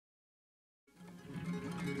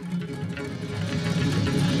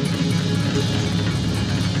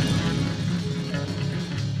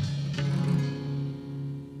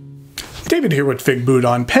David here with Figboot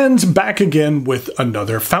on Pens, back again with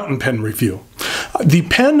another fountain pen review. The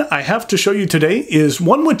pen I have to show you today is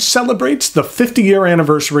one which celebrates the 50-year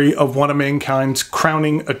anniversary of one of mankind's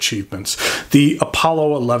crowning achievements, the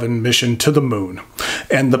Apollo 11 mission to the moon.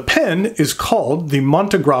 And the pen is called the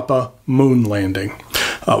Montegrappa moon landing.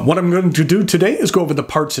 What I'm going to do today is go over the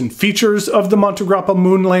parts and features of the Montegrappa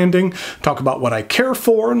moon landing, talk about what I care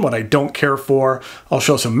for and what I don't care for. I'll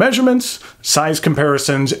show some measurements, size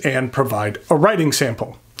comparisons, and provide a writing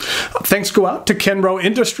sample. Thanks go out to Kenro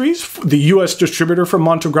Industries, the U.S. distributor for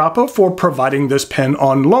Montegrappa, for providing this pen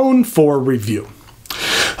on loan for review.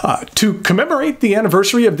 To commemorate the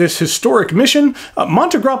anniversary of this historic mission,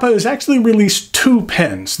 Montegrappa has actually released two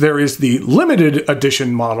pens. There is the limited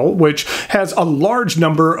edition model, which has a large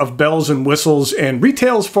number of bells and whistles and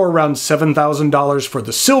retails for around $7,000 for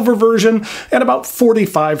the silver version and about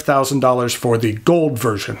 $45,000 for the gold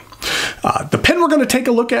version. The pen we're going to take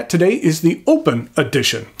a look at today is the open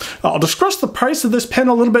edition. I'll discuss the price of this pen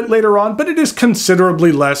a little bit later on, but it is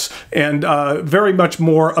considerably less and very much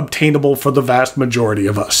more obtainable for the vast majority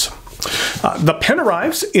of us. The pen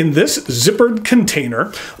arrives in this zippered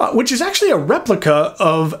container, which is actually a replica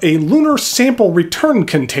of a lunar sample return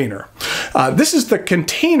container. This is the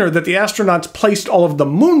container that the astronauts placed all of the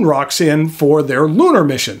moon rocks in for their lunar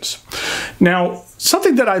missions. Now,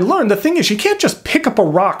 something that I learned, the thing is you can't just pick up a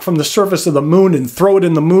rock from the surface of the moon and throw it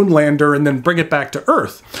in the moon lander and then bring it back to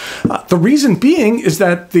Earth. The reason being is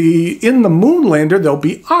that in the moon lander there'll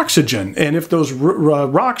be oxygen, and if those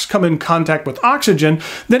rocks come in contact with oxygen,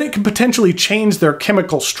 then it can potentially change their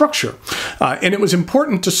chemical structure. And it was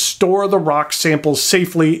important to store the rock samples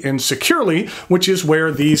safely and securely, which is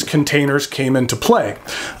where these containers came into play.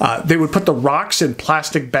 They would put the rocks in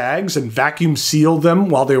plastic bags and vacuum seal them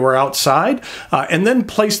while they were outside, and then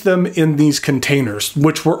place them in these containers,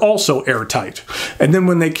 which were also airtight. And then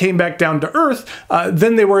when they came back down to Earth,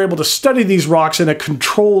 then they were able to study these rocks in a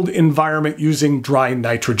controlled environment using dry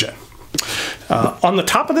nitrogen. On the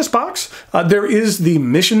top of this box, there is the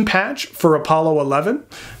mission patch for Apollo 11.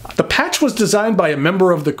 The patch was designed by a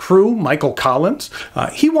member of the crew, Michael Collins.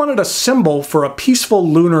 He wanted a symbol for a peaceful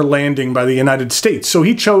lunar landing by the United States, so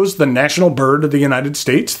he chose the national bird of the United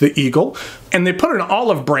States, the eagle, and they put an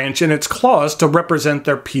olive branch in its claws to represent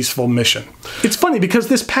their peaceful mission. It's funny because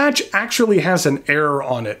this patch actually has an error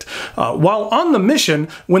on it. While on the mission,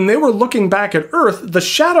 when they were looking back at Earth, the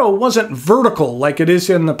shadow wasn't vertical like it is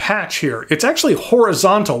in the patch here. It's actually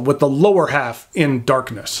horizontal with the lower half in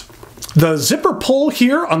darkness. The zipper pull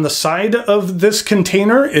here on the side of this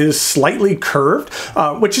container is slightly curved,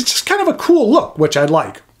 which is just kind of a cool look, which I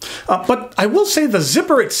like. But I will say the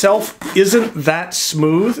zipper itself isn't that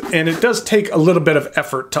smooth, and it does take a little bit of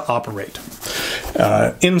effort to operate.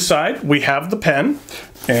 Inside, we have the pen,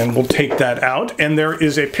 and we'll take that out, and there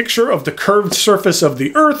is a picture of the curved surface of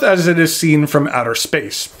the Earth as it is seen from outer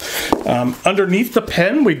space. Underneath the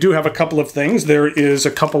pen, we do have a couple of things. There is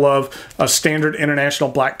a couple of standard international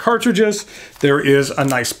black cartridges. There is a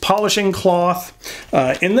nice polishing cloth.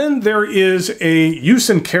 And then there is a use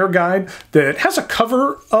and care guide that has a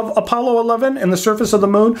cover of Apollo 11 and the surface of the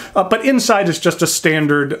moon, but inside is just a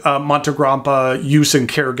standard Montegrappa use and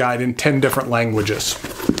care guide in 10 different languages.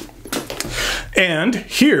 And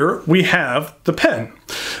here we have the pen.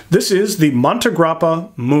 This is the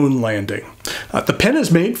Montegrappa moon landing. The pen is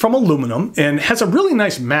made from aluminum and has a really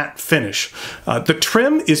nice matte finish. The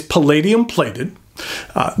trim is palladium plated.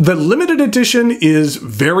 The limited edition is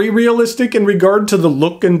very realistic in regard to the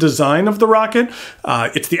look and design of the rocket.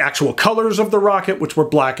 It's the actual colors of the rocket, which were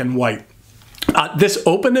black and white. This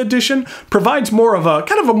open edition provides more of a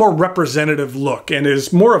kind of a more representative look and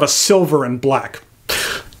is more of a silver and black.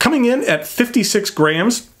 Coming in at 56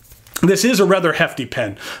 grams, this is a rather hefty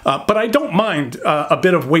pen, but I don't mind a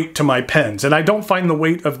bit of weight to my pens, and I don't find the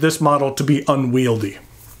weight of this model to be unwieldy.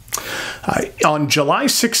 On July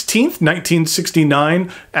 16th,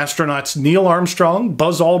 1969, astronauts Neil Armstrong,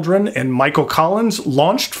 Buzz Aldrin, and Michael Collins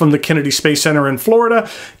launched from the Kennedy Space Center in Florida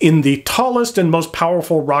in the tallest and most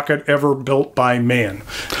powerful rocket ever built by man.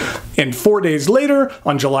 And 4 days later,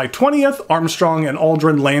 on July 20th, Armstrong and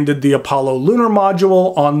Aldrin landed the Apollo lunar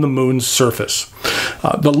module on the moon's surface.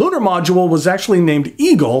 The lunar module was actually named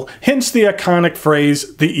Eagle, hence the iconic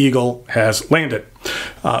phrase, "The Eagle has landed."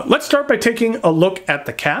 Let's start by taking a look at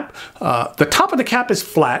the cap. The top of the cap is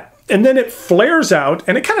flat, and then it flares out,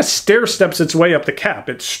 and it kind of stair steps its way up the cap.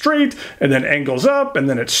 It's straight, and then angles up, and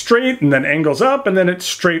then it's straight, and then angles up, and then it's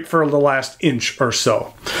straight for the last inch or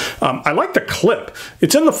so. I like the clip.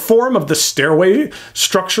 It's in the form of the stairway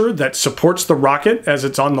structure that supports the rocket as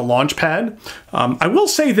it's on the launch pad. I will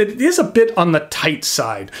say that it is a bit on the tight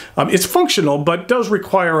side. It's functional, but does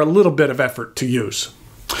require a little bit of effort to use.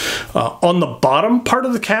 On the bottom part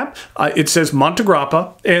of the cap, it says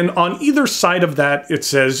Montegrappa, and on either side of that, it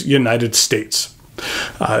says United States.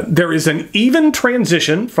 There is an even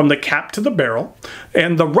transition from the cap to the barrel,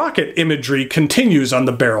 and the rocket imagery continues on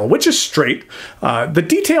the barrel, which is straight. The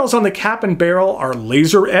details on the cap and barrel are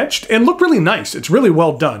laser etched and look really nice. It's really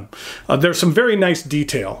well done. There's some very nice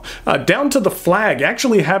detail, down to the flag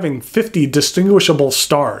actually having 50 distinguishable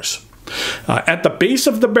stars. At the base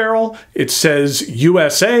of the barrel, it says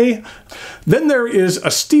USA. Then there is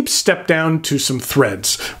a steep step down to some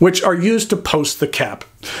threads, which are used to post the cap.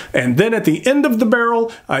 And then at the end of the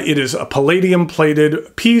barrel, it is a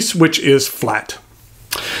palladium-plated piece, which is flat.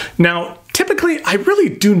 Now, typically, I really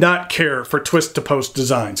do not care for twist-to-post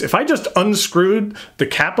designs. If I just unscrewed the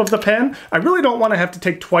cap of the pen, I really don't want to have to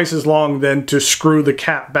take twice as long then to screw the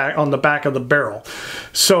cap back on the back of the barrel.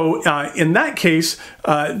 So in that case,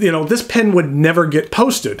 this pen would never get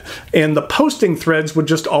posted, and the posting threads would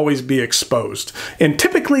just always be exposed. And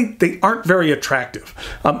typically, they aren't very attractive.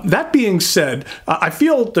 That being said, I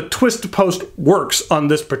feel the twist-to-post works on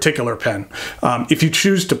this particular pen. If you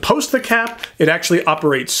choose to post the cap, it actually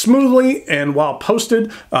operates smoothly, and while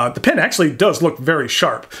posted, the pen actually does look very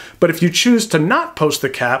sharp. But if you choose to not post the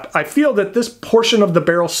cap, I feel that this portion of the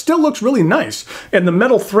barrel still looks really nice, and the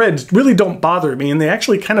metal threads really don't bother me, and they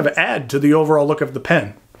actually kind of add to the overall look of the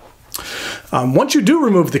pen. Once you do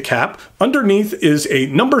remove the cap, underneath is a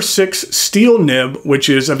number 6 steel nib, which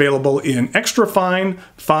is available in extra fine,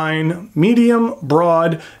 fine, medium,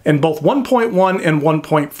 broad, and both 1.1 and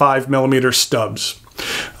 1.5 millimeter stubs.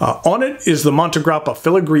 On it is the Montegrappa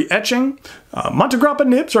filigree etching. Montegrappa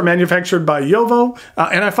nibs are manufactured by Jovo,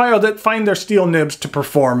 and I find their steel nibs to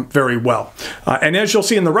perform very well. And as you'll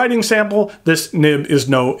see in the writing sample, this nib is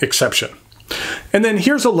no exception. And then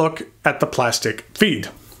here's a look at the plastic feed.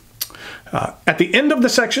 At the end of the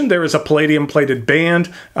section, there is a palladium-plated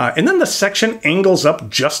band, and then the section angles up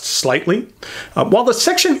just slightly. While the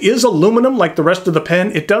section is aluminum like the rest of the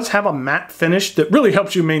pen, it does have a matte finish that really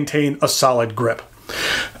helps you maintain a solid grip.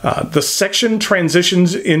 The section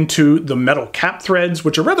transitions into the metal cap threads,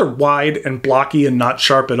 which are rather wide and blocky and not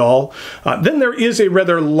sharp at all. Then there is a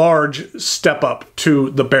rather large step up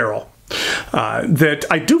to the barrel. That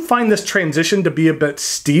I do find this transition to be a bit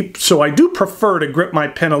steep, so I do prefer to grip my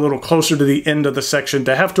pen a little closer to the end of the section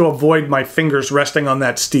to have to avoid my fingers resting on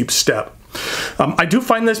that steep step. I do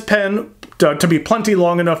find this pen to be plenty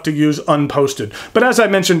long enough to use unposted. But as I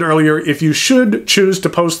mentioned earlier, if you should choose to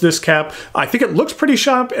post this cap, I think it looks pretty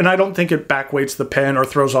sharp, and I don't think it backweights the pen or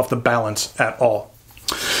throws off the balance at all.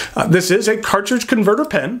 This is a cartridge converter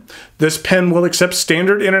pen. This pen will accept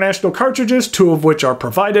standard international cartridges, 2 of which are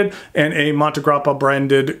provided, and a Montegrappa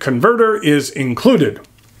branded converter is included.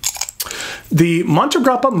 The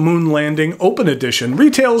Montegrappa Moon Landing Open Edition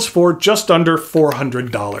retails for just under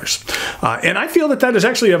 $400. And I feel that that is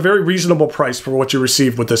actually a very reasonable price for what you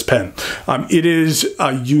receive with this pen. It is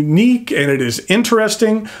unique and it is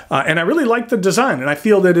interesting, and I really like the design, and I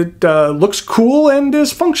feel that it looks cool and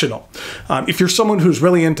is functional. If you're someone who's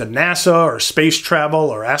really into NASA or space travel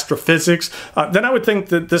or astrophysics, then I would think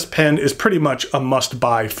that this pen is pretty much a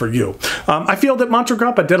must-buy for you. I feel that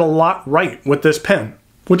Montegrappa did a lot right with this pen,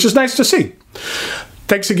 which is nice to see.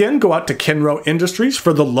 Thanks again go out to Kenro Industries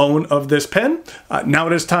for the loan of this pen. Now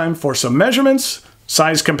it is time for some measurements,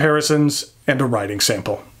 size comparisons, and a writing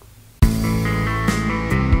sample.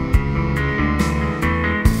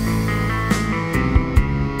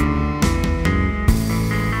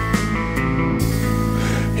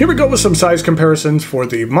 Here we go with some size comparisons for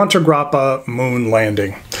the Montegrappa Moon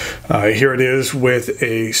Landing. Here it is with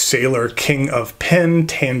a Sailor King of Pen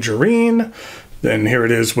Tangerine. Then here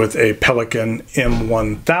it is with a Pelican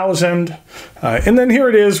M1000. And then here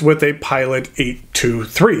it is with a Pilot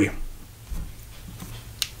 823.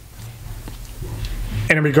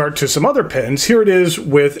 And in regard to some other pens, here it is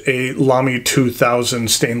with a Lamy 2000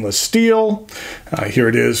 stainless steel. Here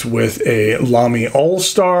it is with a Lamy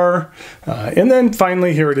All-Star. And then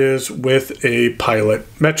finally here it is with a Pilot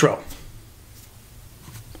Metro.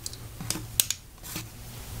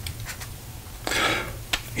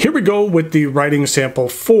 Here we go with the writing sample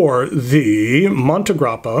for the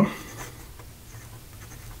Montegrappa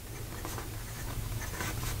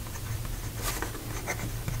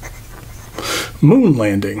Moon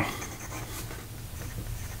Landing.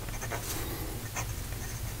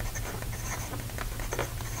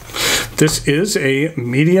 This is a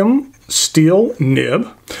medium steel nib,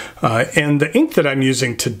 and the ink that I'm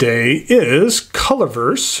using today is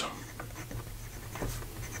Colorverse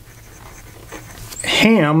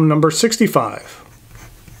Ham number 65.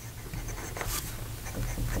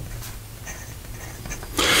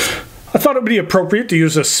 I thought it would be appropriate to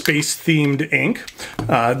use a space-themed ink.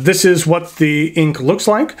 This is what the ink looks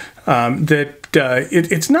like.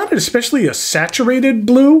 It's not especially a saturated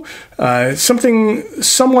blue, something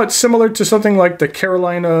somewhat similar to something like the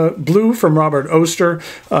Carolina Blue from Robert Oster,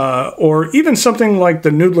 or even something like the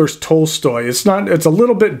Noodler's Tolstoy. It's a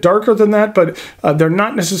little bit darker than that, but they're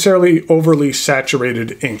not necessarily overly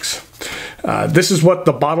saturated inks. This is what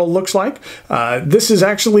the bottle looks like. This is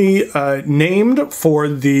actually named for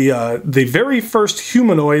the very first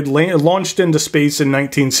humanoid launched into space in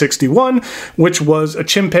 1961, which was a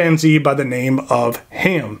chimpanzee by the name of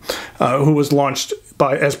Ham, who was launched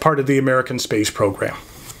as part of the American space program.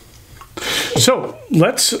 So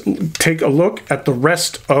let's take a look at the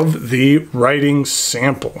rest of the writing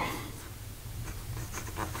sample.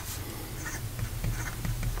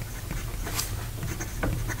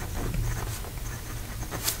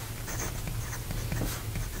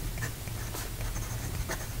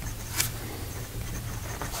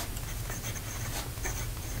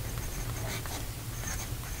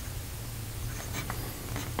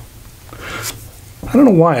 I don't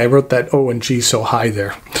know why I wrote that O and G so high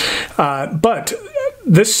there. But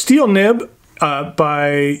this steel nib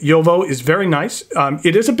by Jowo is very nice.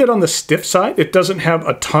 It is a bit on the stiff side. It doesn't have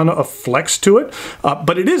a ton of flex to it,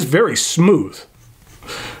 but it is very smooth.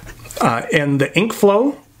 And the ink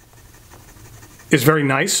flow is very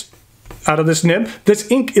nice out of this nib. This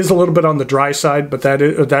ink is a little bit on the dry side, but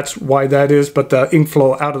that's why that is, but the ink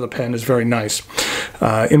flow out of the pen is very nice.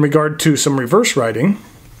 In regard to some reverse writing,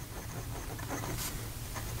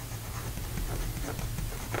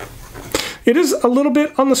 it is a little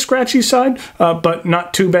bit on the scratchy side, but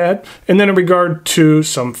not too bad. And then in regard to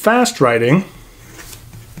some fast writing,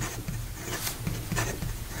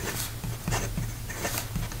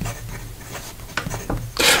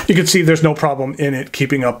 you can see there's no problem in it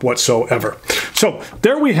keeping up whatsoever. So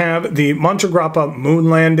there we have the Montegrappa Moon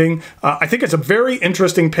Landing. I think it's a very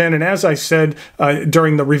interesting pen, and as I said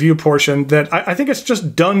during the review portion, that I think it's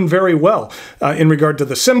just done very well in regard to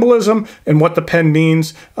the symbolism and what the pen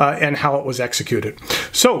means and how it was executed.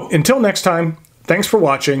 So until next time, thanks for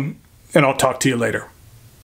watching, and I'll talk to you later.